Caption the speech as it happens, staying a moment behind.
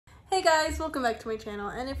Hey guys, welcome back to my channel,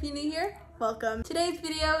 and if you're new here, welcome. Today's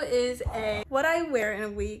video is what I wear in a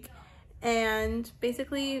week, and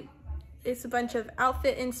basically it's a bunch of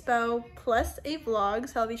outfit inspo plus a vlog,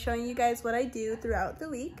 so I'll be showing you guys what I do throughout the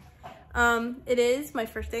week. It is my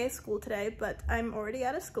first day of school today, but I'm already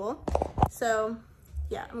out of school, so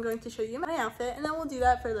yeah, I'm going to show you my outfit and then we'll do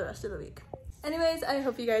that for the rest of the week. Anyways, I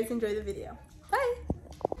hope you guys enjoy the video. Bye!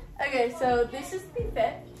 Okay, so this is the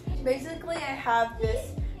fit. Basically, I have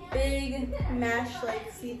this big mesh,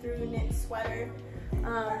 like see-through knit sweater.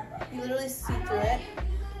 You literally see through it.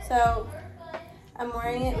 So I'm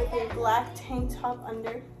wearing it with a black tank top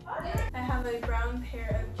under. I have a brown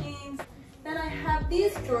pair of jeans. Then I have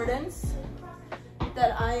these Jordans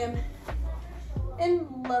that I am in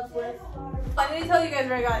love with. Let me tell you guys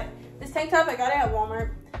where I got it. This tank top, I got it at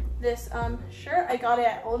Walmart. This shirt, I got it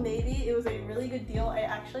at Old Navy. It was a really good deal. I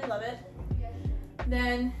actually love it.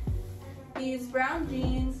 Then these brown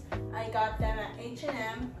jeans, I got them at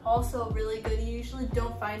H&M. Also really good. You usually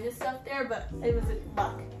don't find this stuff there, but it was a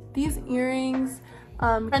luck. These earrings,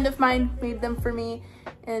 a friend of mine made them for me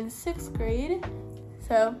in 6th grade.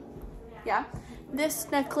 So yeah. This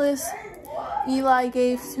necklace Eli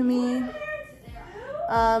gave to me.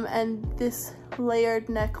 And this layered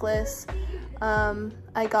necklace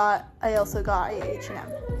I also got at H&M.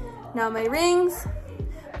 Now my rings,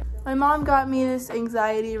 my mom got me this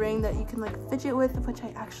anxiety ring that you can like fidget with, which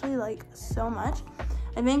I actually like so much.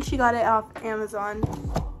 I think she got it off Amazon.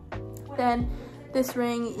 Then this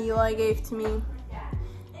ring Eli gave to me.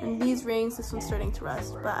 And these rings, this one's starting to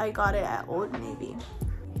rust, but I got it at Old Navy.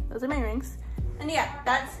 Those are my rings. And yeah,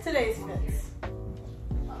 that's today's fits.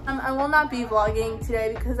 I will not be vlogging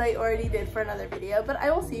today because I already did for another video, but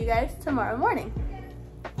I will see you guys tomorrow morning.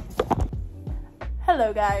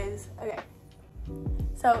 Hello guys. Okay.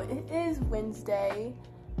 So it is Wednesday?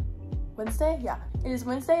 Yeah. It is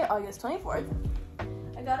Wednesday, August 24th.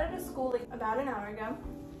 I got out of school like about an hour ago.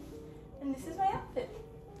 And this is my outfit.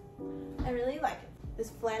 I really like it.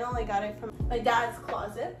 This flannel, I got it from my dad's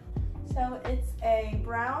closet. So it's a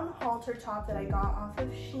brown halter top that I got off of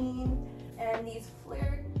Shein. And these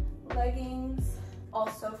flared leggings,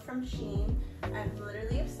 also from Shein. I'm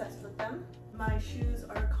literally obsessed with them. My shoes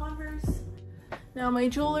are Converse. Now my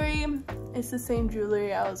jewelry is the same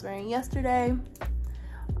jewelry I was wearing yesterday.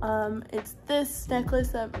 It's this necklace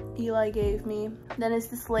that Eli gave me. Then it's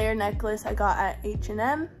this layer necklace I got at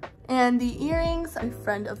H&M. And the earrings, a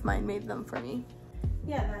friend of mine made them for me.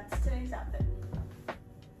 Yeah, that's today's outfit.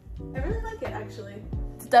 I really like it actually.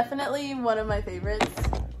 It's definitely one of my favorites.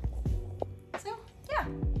 So yeah,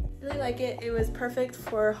 really like it. It was perfect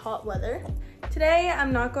for hot weather. Today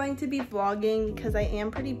I'm not going to be vlogging because I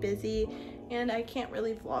am pretty busy and I can't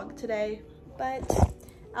really vlog today, but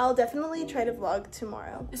I'll definitely try to vlog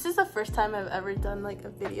tomorrow. This is the first time I've ever done like a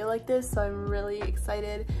video like this, so I'm really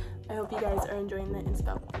excited. I hope you guys are enjoying the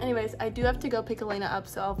inspo. Anyways, I do have to go pick Elena up,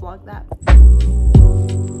 so I'll vlog that.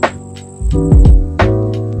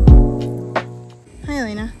 Hi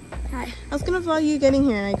Elena. Hi. I was gonna vlog you getting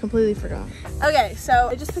here and I completely forgot. Okay, so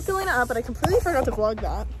I just picked Elena up, but I completely forgot to vlog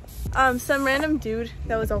that. Some random dude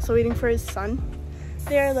that was also waiting for his son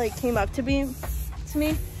there like came up to me,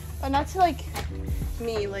 but not to like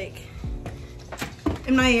me, like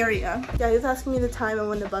in my area. Yeah, he was asking me the time and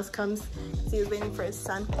when the bus comes because he was waiting for his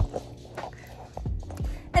son.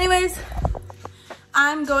 Anyways,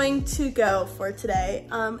 I'm going to go for today,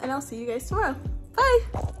 and I'll see you guys tomorrow. Bye!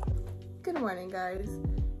 Good morning, guys.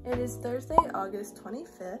 It is Thursday, August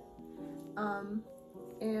 25th,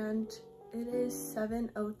 and it is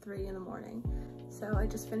 7:03 in the morning. So I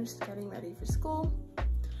just finished getting ready for school.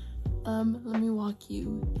 Let me walk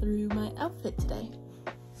you through my outfit today.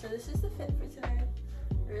 So this is the fit for today.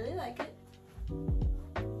 I really like it.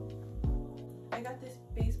 I got this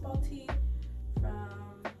baseball tee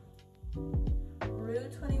from Rue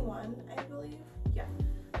 21, I believe. Yeah,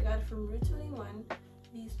 I got it from Rue 21.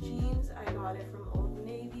 These jeans, I got it from Old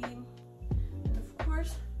Navy. And of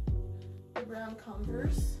course, the brown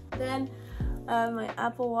Converse. Then my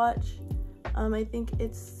Apple Watch, I think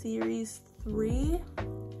it's Series 3.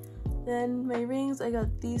 Then my rings, I got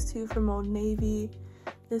these two from Old Navy.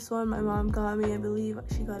 This one my mom got me, I believe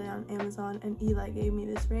she got it on Amazon, and Eli gave me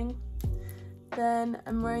this ring. Then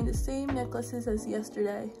I'm wearing the same necklaces as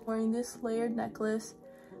yesterday. I'm wearing this layered necklace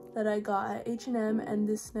that I got at H&M, and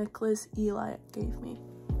this necklace Eli gave me.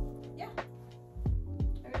 Yeah,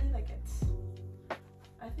 I really like it.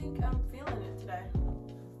 I think I'm feeling it today.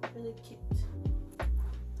 Really cute.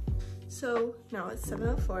 So now it's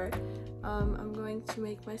 7:04. I'm going to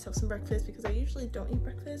make myself some breakfast because I usually don't eat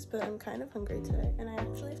breakfast, but I'm kind of hungry today and I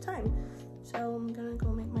actually have time. So I'm gonna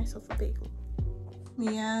go make myself a bagel.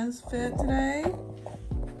 Mia's fit today.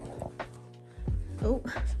 Oh,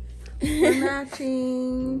 we're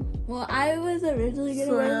matching. Well, I was originally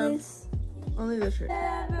gonna wear this. Only the shirt.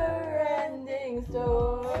 Never-ending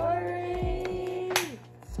story.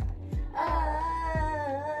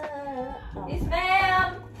 Yes,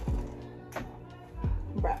 ma'am.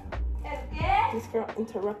 Bruh. This girl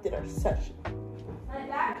interrupted our session.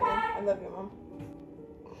 Okay, I love you, Mom.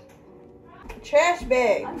 Trash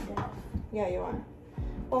bag. I'm deaf. Yeah, you are.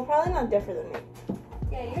 Well, probably not deafer than me.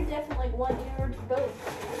 Yeah, you're definitely like 1 ear to both.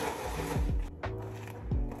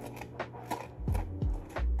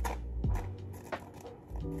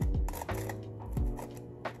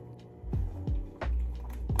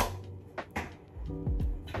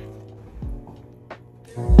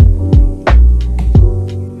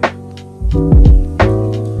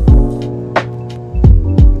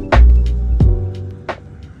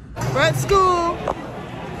 We're at school.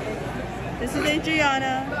 This is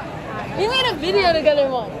Adriana. We made a video together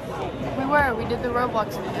once. We did the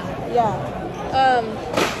Roblox video. Yeah.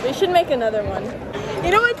 We should make another one.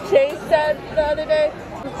 You know what Chase said the other day?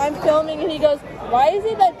 I'm filming and he goes, "Why is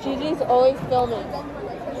it that Gigi's always filming?"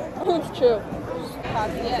 It's true.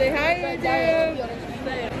 Say hi, YouTube.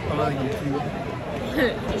 Hello, YouTube.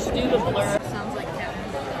 Just do the blur. Sounds like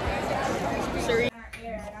Kevin. Sorry.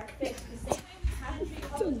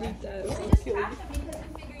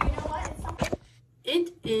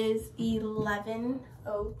 It is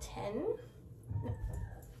 11:10.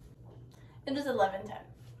 It is 11:10.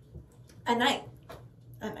 At night.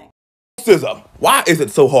 SZA, why is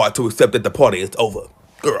it so hard to accept that the party is over?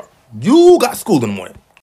 Girl, you got school in the morning.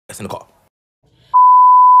 That's in the car.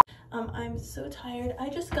 I'm so tired. I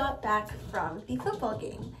just got back from the football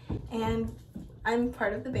game and I'm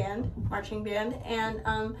part of the band, marching band, and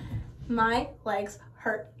my legs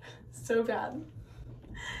hurt so bad.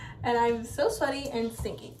 And I'm so sweaty and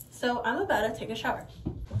stinky. So I'm about to take a shower.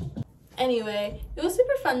 Anyway, it was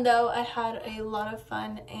super fun though. I had a lot of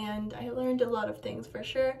fun and I learned a lot of things for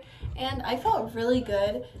sure. And I felt really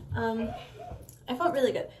good.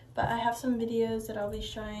 But I have some videos that I'll be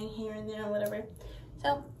showing here and there and whatever.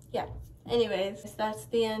 So yeah, anyways, that's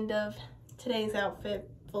the end of today's outfit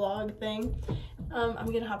vlog thing.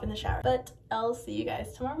 I'm gonna hop in the shower, but I'll see you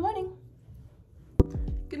guys tomorrow morning.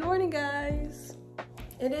 Good morning, guys.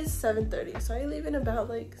 It is 7:30, so I leave in about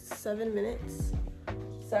like 7 minutes.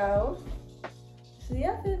 So this is the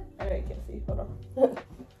outfit. I know you can't see, hold on.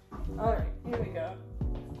 All right, here we go.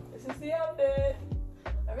 This is the outfit.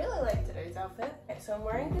 I really like today's outfit. Okay, so I'm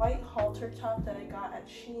wearing the white halter top that I got at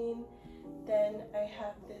Shein. Then I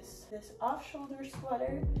have this off-shoulder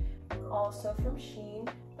sweater, also from Shein,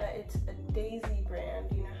 but it's a Daisy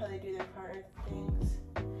brand. You know how they do their partner things?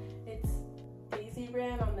 It's Daisy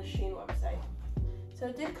brand on the Shein website. So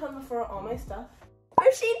it did come before all my stuff. Our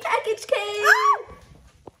Shein package came! Ah!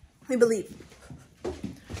 We believe.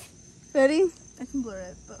 Ready? I can blur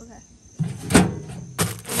it, but okay.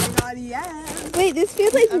 Oh my god, yes! Wait, this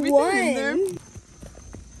feels like Everything one.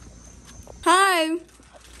 Hi!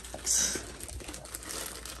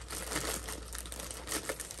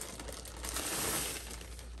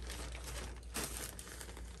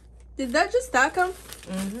 Did that just stack them?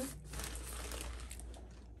 Mm-hmm.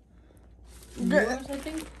 Yours, I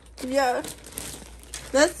think? Yeah.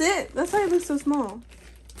 That's it. That's why it looks so small.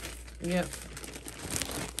 Yep.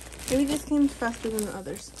 Maybe this came faster than the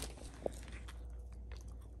others.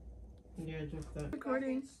 Yeah, just that.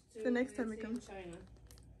 Recording the next time it comes.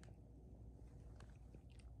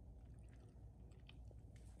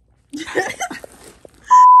 Yeah.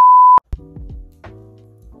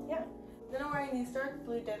 Then I'm wearing these dark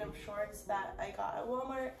blue denim shorts that I got at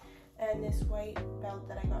Walmart and this white belt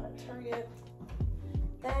that I got at Target.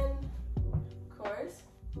 Then, of course,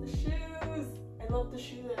 the shoes. I love the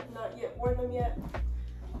shoes. I've not yet worn them yet.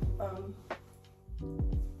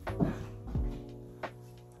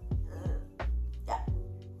 Yeah.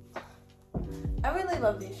 I really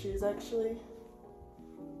love these shoes actually.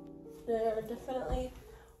 They're definitely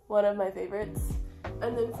one of my favorites.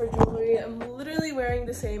 And then for jewelry, I'm literally wearing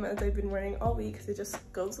the same as I've been wearing all week because it just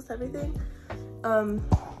goes with everything.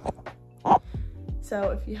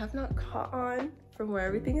 So if you have not caught on from where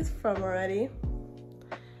everything is from already,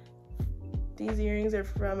 these earrings are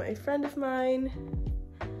from a friend of mine.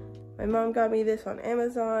 My mom got me this on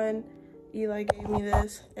Amazon. Eli gave me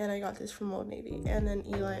this, and I got this from Old Navy. And then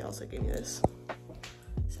Eli also gave me this.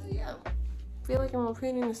 So yeah, I feel like I'm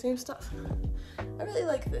repeating the same stuff. I really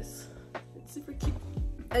like this. It's super cute.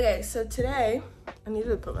 Okay, so today, I needed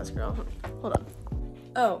to put mascara on. Hold on.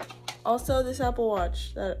 Oh, also this Apple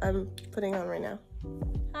Watch that I'm putting on right now.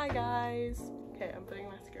 Hi guys. Okay, I'm putting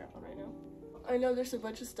mascara on right now. I know there's a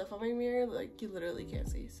bunch of stuff on my mirror like you literally can't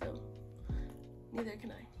see, so neither can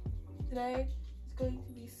I. Today is going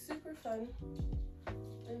to be super fun.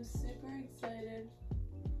 I'm super excited.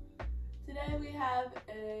 Today we have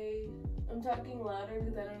I'm talking louder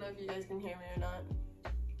because I don't know if you guys can hear me or not.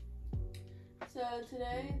 So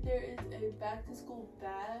today there is a back to school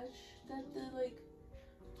bash that the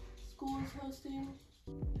school is hosting.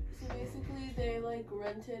 So basically they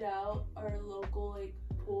rented out our local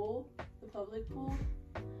pool, the public pool,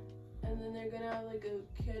 and then they're gonna have a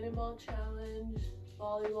cannonball challenge,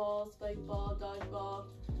 volleyball, spike ball, dodgeball,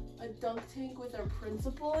 a dunk tank with our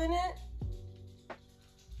principal in it,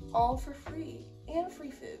 all for free, and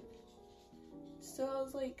free food. So I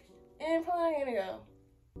was like, and I'm probably not gonna go.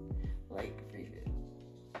 Free food.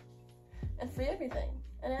 And free everything.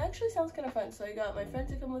 And it actually sounds kind of fun, so I got my friend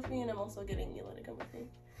to come with me, and I'm also getting Mila to come with me.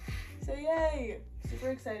 So yay! Super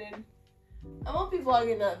excited. I won't be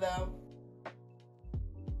vlogging that though.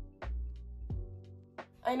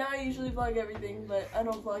 I know I usually vlog everything, but I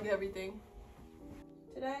don't vlog everything.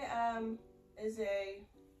 Today is a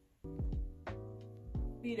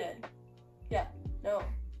B-Day. Yeah, no.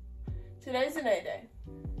 Today's an A-Day.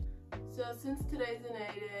 So since today's an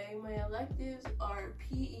A-Day, my electives are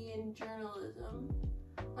PE and journalism.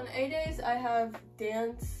 On A-Days, I have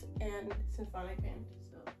dance and symphonic band,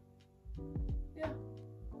 so yeah.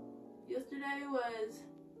 Yesterday was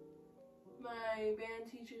my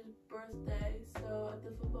band teacher's birthday, so at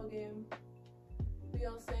the football game, we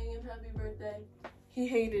all sang him happy birthday. He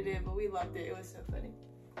hated it, but we loved it. It was so funny.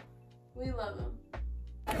 We love him.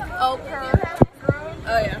 Oh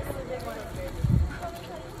yeah.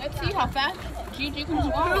 Let's see how fast Gigi can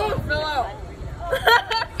swallow.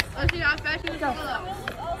 Let's see how fast you can swallow.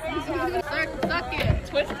 Suck it.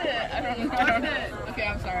 Twist it. I don't know. Okay,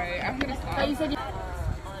 I'm sorry. I'm gonna stop. So you said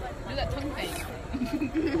do that tongue thing.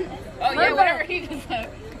 Oh yeah, whatever he just said.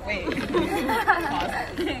 Wait.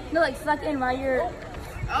 No, suck in while you're.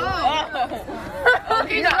 Oh,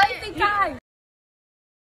 he's wasting time.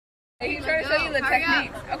 He's trying to show you the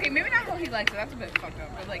techniques. Okay, maybe not how he likes it. That's a bit fucked up,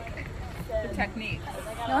 but the technique.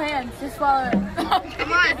 No hands, just swallow it.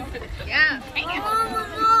 Come on. Yeah.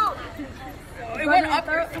 It went up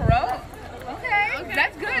your throat? Okay.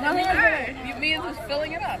 That's good. No hands. You mean just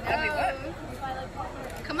filling it up. That'd be what?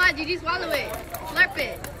 Come on, Gigi, swallow it. Slurp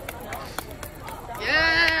it.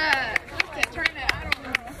 Yeah. Turn it. I don't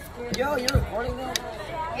know. Yo, you're recording that?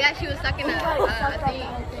 Yeah, she was sucking a thing.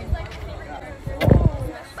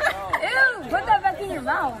 Ew, put that back in your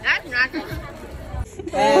mouth. That's not good.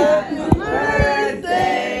 Happy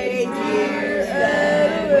birthday, dear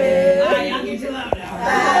Edwin. I'll get you loud now.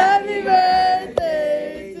 Happy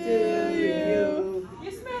birthday to you.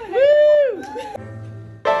 You smell it. Woo!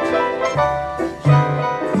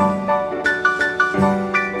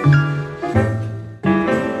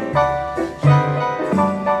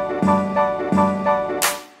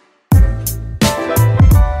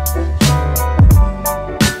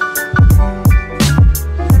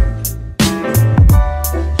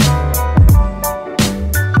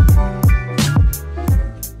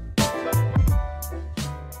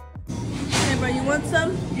 You want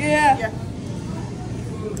some? Yeah.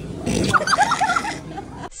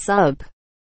 Sub.